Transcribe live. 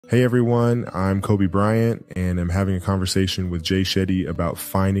Hey everyone, I'm Kobe Bryant, and I'm having a conversation with Jay Shetty about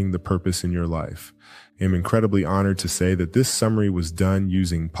finding the purpose in your life. I'm incredibly honored to say that this summary was done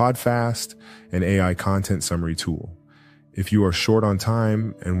using PodFast, an AI content summary tool. If you are short on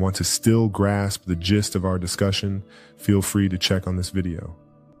time and want to still grasp the gist of our discussion, feel free to check on this video.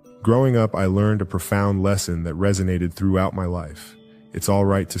 Growing up, I learned a profound lesson that resonated throughout my life. It's all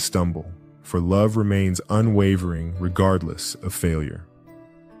right to stumble, for love remains unwavering regardless of failure.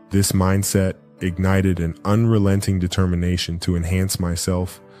 This mindset ignited an unrelenting determination to enhance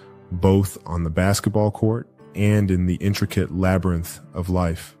myself, both on the basketball court and in the intricate labyrinth of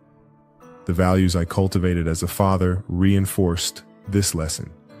life. The values I cultivated as a father reinforced this lesson,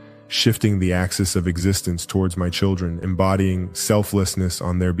 shifting the axis of existence towards my children, embodying selflessness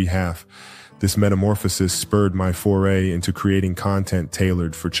on their behalf. This metamorphosis spurred my foray into creating content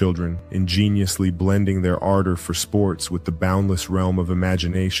tailored for children, ingeniously blending their ardor for sports with the boundless realm of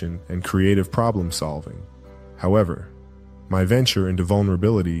imagination and creative problem solving. However, my venture into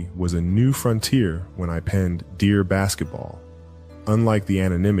vulnerability was a new frontier when I penned Dear Basketball. Unlike the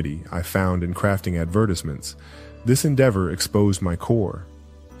anonymity I found in crafting advertisements, this endeavor exposed my core.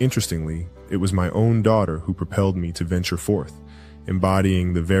 Interestingly, it was my own daughter who propelled me to venture forth,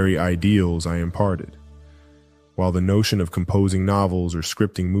 embodying the very ideals I imparted. While the notion of composing novels or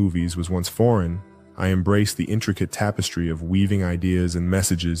scripting movies was once foreign, I embraced the intricate tapestry of weaving ideas and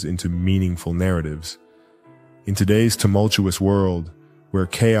messages into meaningful narratives. In today's tumultuous world, where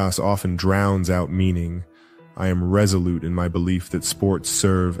chaos often drowns out meaning, I am resolute in my belief that sports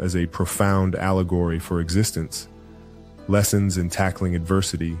serve as a profound allegory for existence. Lessons in tackling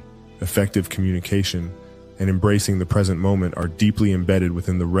adversity, effective communication, and embracing the present moment are deeply embedded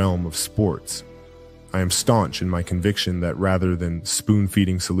within the realm of sports. I am staunch in my conviction that rather than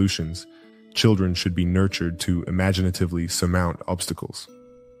spoon-feeding solutions, children should be nurtured to imaginatively surmount obstacles.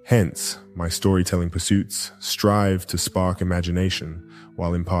 Hence, my storytelling pursuits strive to spark imagination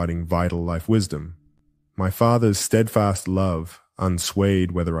while imparting vital life wisdom. My father's steadfast love, unswayed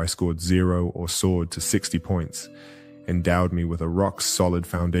whether I scored 0 or soared to 60 points, endowed me with a rock-solid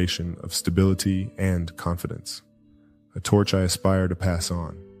foundation of stability and confidence, a torch I aspire to pass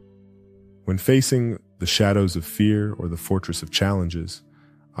on. When facing the shadows of fear or the fortress of challenges,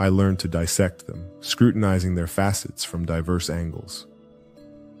 I learned to dissect them, scrutinizing their facets from diverse angles.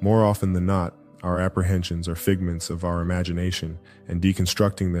 More often than not, our apprehensions are figments of our imagination, and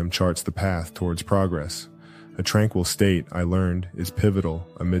deconstructing them charts the path towards progress. A tranquil state, I learned, is pivotal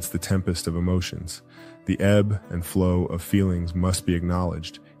amidst the tempest of emotions. The ebb and flow of feelings must be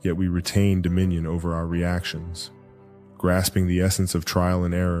acknowledged, yet we retain dominion over our reactions. Grasping the essence of trial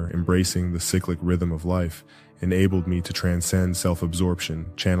and error, embracing the cyclic rhythm of life, enabled me to transcend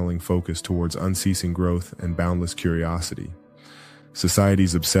self-absorption, channeling focus towards unceasing growth and boundless curiosity.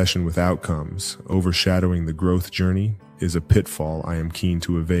 Society's obsession with outcomes, overshadowing the growth journey, is a pitfall I am keen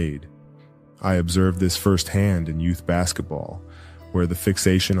to evade. I observed this firsthand in youth basketball, where the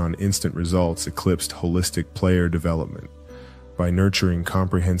fixation on instant results eclipsed holistic player development. By nurturing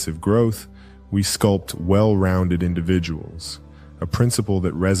comprehensive growth, we sculpt well-rounded individuals, a principle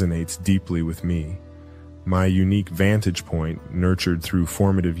that resonates deeply with me. My unique vantage point, nurtured through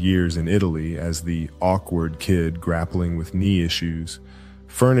formative years in Italy as the awkward kid grappling with knee issues,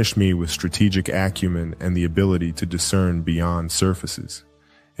 furnished me with strategic acumen and the ability to discern beyond surfaces.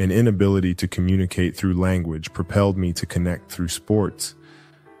 An inability to communicate through language propelled me to connect through sports.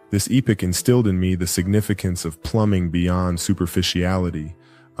 This epoch instilled in me the significance of plumbing beyond superficiality,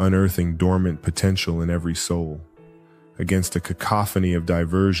 unearthing dormant potential in every soul. Against a cacophony of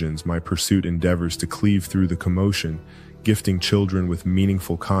diversions, my pursuit endeavors to cleave through the commotion, gifting children with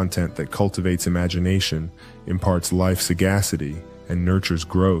meaningful content that cultivates imagination, imparts life sagacity, and nurtures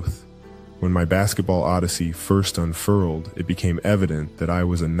growth. When my basketball odyssey first unfurled, it became evident that I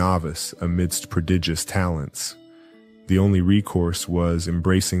was a novice amidst prodigious talents. The only recourse was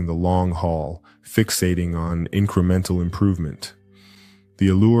embracing the long haul, fixating on incremental improvement. The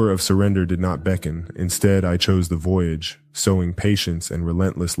allure of surrender did not beckon. Instead, I chose the voyage, sowing patience and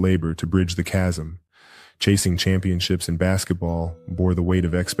relentless labor to bridge the chasm. Chasing championships in basketball bore the weight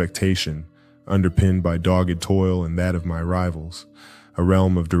of expectation, underpinned by dogged toil and that of my rivals, a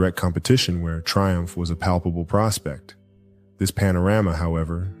realm of direct competition where triumph was a palpable prospect. This panorama,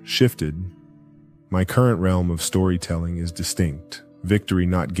 however, shifted. My current realm of storytelling is distinct, victory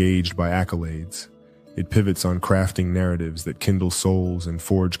not gauged by accolades. It pivots on crafting narratives that kindle souls and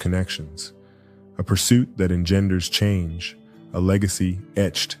forge connections, a pursuit that engenders change, a legacy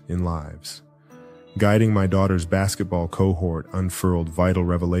etched in lives. Guiding my daughter's basketball cohort unfurled vital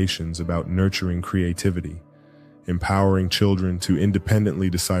revelations about nurturing creativity, empowering children to independently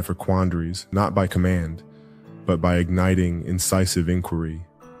decipher quandaries, not by command, but by igniting incisive inquiry.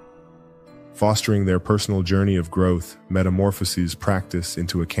 Fostering their personal journey of growth metamorphoses practice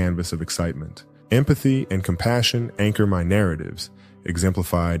into a canvas of excitement. Empathy and compassion anchor my narratives,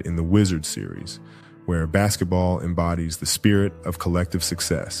 exemplified in the Wizard series, where basketball embodies the spirit of collective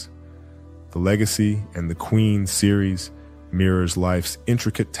success. The Legacy and the Queen series mirrors life's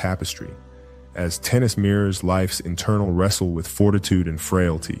intricate tapestry, as tennis mirrors life's internal wrestle with fortitude and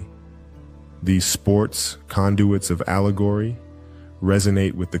frailty. These sports, conduits of allegory,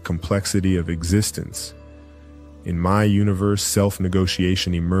 resonate with the complexity of existence. In my universe,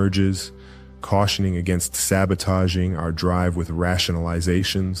 self-negotiation emerges, cautioning against sabotaging our drive with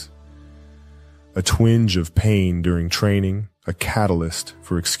rationalizations. A twinge of pain during training, a catalyst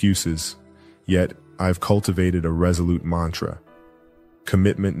for excuses, yet I've cultivated a resolute mantra.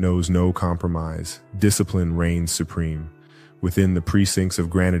 Commitment knows no compromise. Discipline reigns supreme. Within the precincts of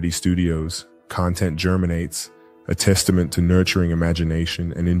GRANITY Studios, content germinates, a testament to nurturing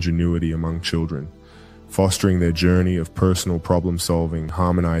imagination and ingenuity among children, fostering their journey of personal problem-solving,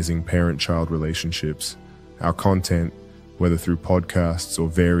 harmonizing parent-child relationships. Our content, whether through podcasts or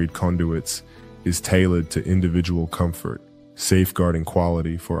varied conduits, is tailored to individual comfort, safeguarding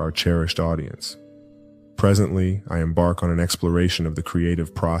quality for our cherished audience. Presently, I embark on an exploration of the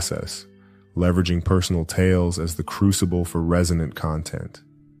creative process, leveraging personal tales as the crucible for resonant content.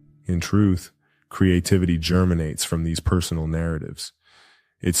 In truth, creativity germinates from these personal narratives.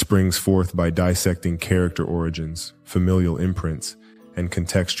 It springs forth by dissecting character origins, familial imprints, and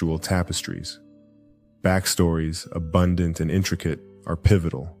contextual tapestries. Backstories, abundant and intricate, are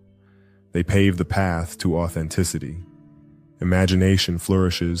pivotal. They pave the path to authenticity. Imagination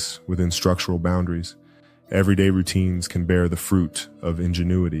flourishes within structural boundaries. Everyday routines can bear the fruit of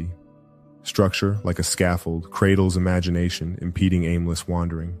ingenuity. Structure, like a scaffold, cradles imagination, impeding aimless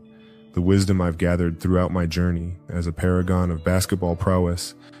wandering. The wisdom I've gathered throughout my journey as a paragon of basketball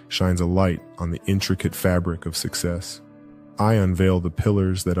prowess shines a light on the intricate fabric of success. I unveil the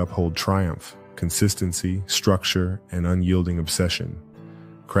pillars that uphold triumph, consistency, structure, and unyielding obsession.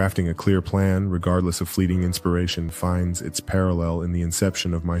 Crafting a clear plan, regardless of fleeting inspiration, finds its parallel in the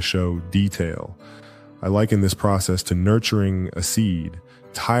inception of my show, Detail. I liken this process to nurturing a seed,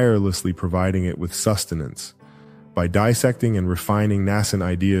 tirelessly providing it with sustenance. By dissecting and refining nascent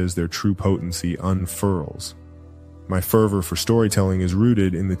ideas, their true potency unfurls. My fervor for storytelling is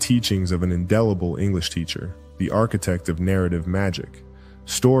rooted in the teachings of an indelible English teacher, the architect of narrative magic.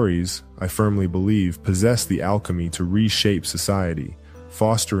 Stories, I firmly believe, possess the alchemy to reshape society,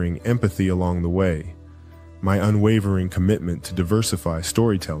 fostering empathy along the way. My unwavering commitment to diversify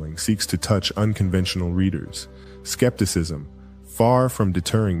storytelling seeks to touch unconventional readers. Skepticism, far from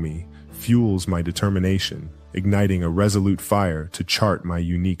deterring me, fuels my determination, igniting a resolute fire to chart my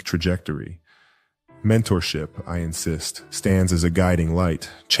unique trajectory. Mentorship, I insist, stands as a guiding light,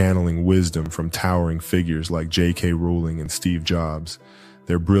 channeling wisdom from towering figures like J.K. Rowling and Steve Jobs.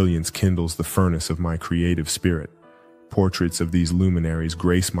 Their brilliance kindles the furnace of my creative spirit. Portraits of these luminaries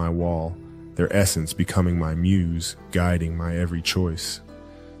grace my wall, their essence becoming my muse, guiding my every choice.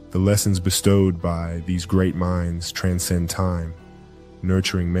 The lessons bestowed by these great minds transcend time,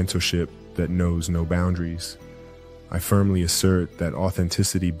 nurturing mentorship that knows no boundaries. I firmly assert that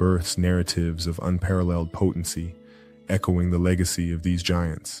authenticity births narratives of unparalleled potency, echoing the legacy of these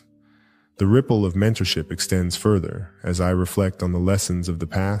giants. The ripple of mentorship extends further as I reflect on the lessons of the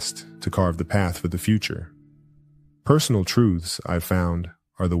past to carve the path for the future. Personal truths, I've found,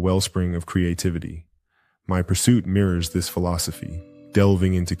 are the wellspring of creativity. My pursuit mirrors this philosophy,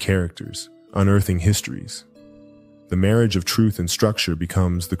 delving into characters, unearthing histories. The marriage of truth and structure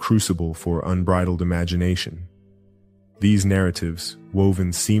becomes the crucible for unbridled imagination. These narratives,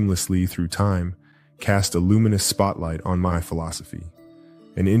 woven seamlessly through time, cast a luminous spotlight on my philosophy.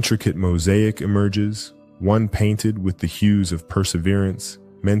 An intricate mosaic emerges, one painted with the hues of perseverance,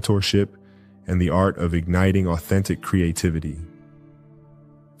 mentorship, and the art of igniting authentic creativity.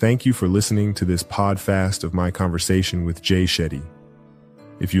 Thank you for listening to this PodFast of my conversation with Jay Shetty.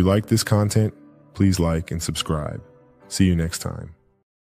 If you like this content, please like and subscribe. See you next time.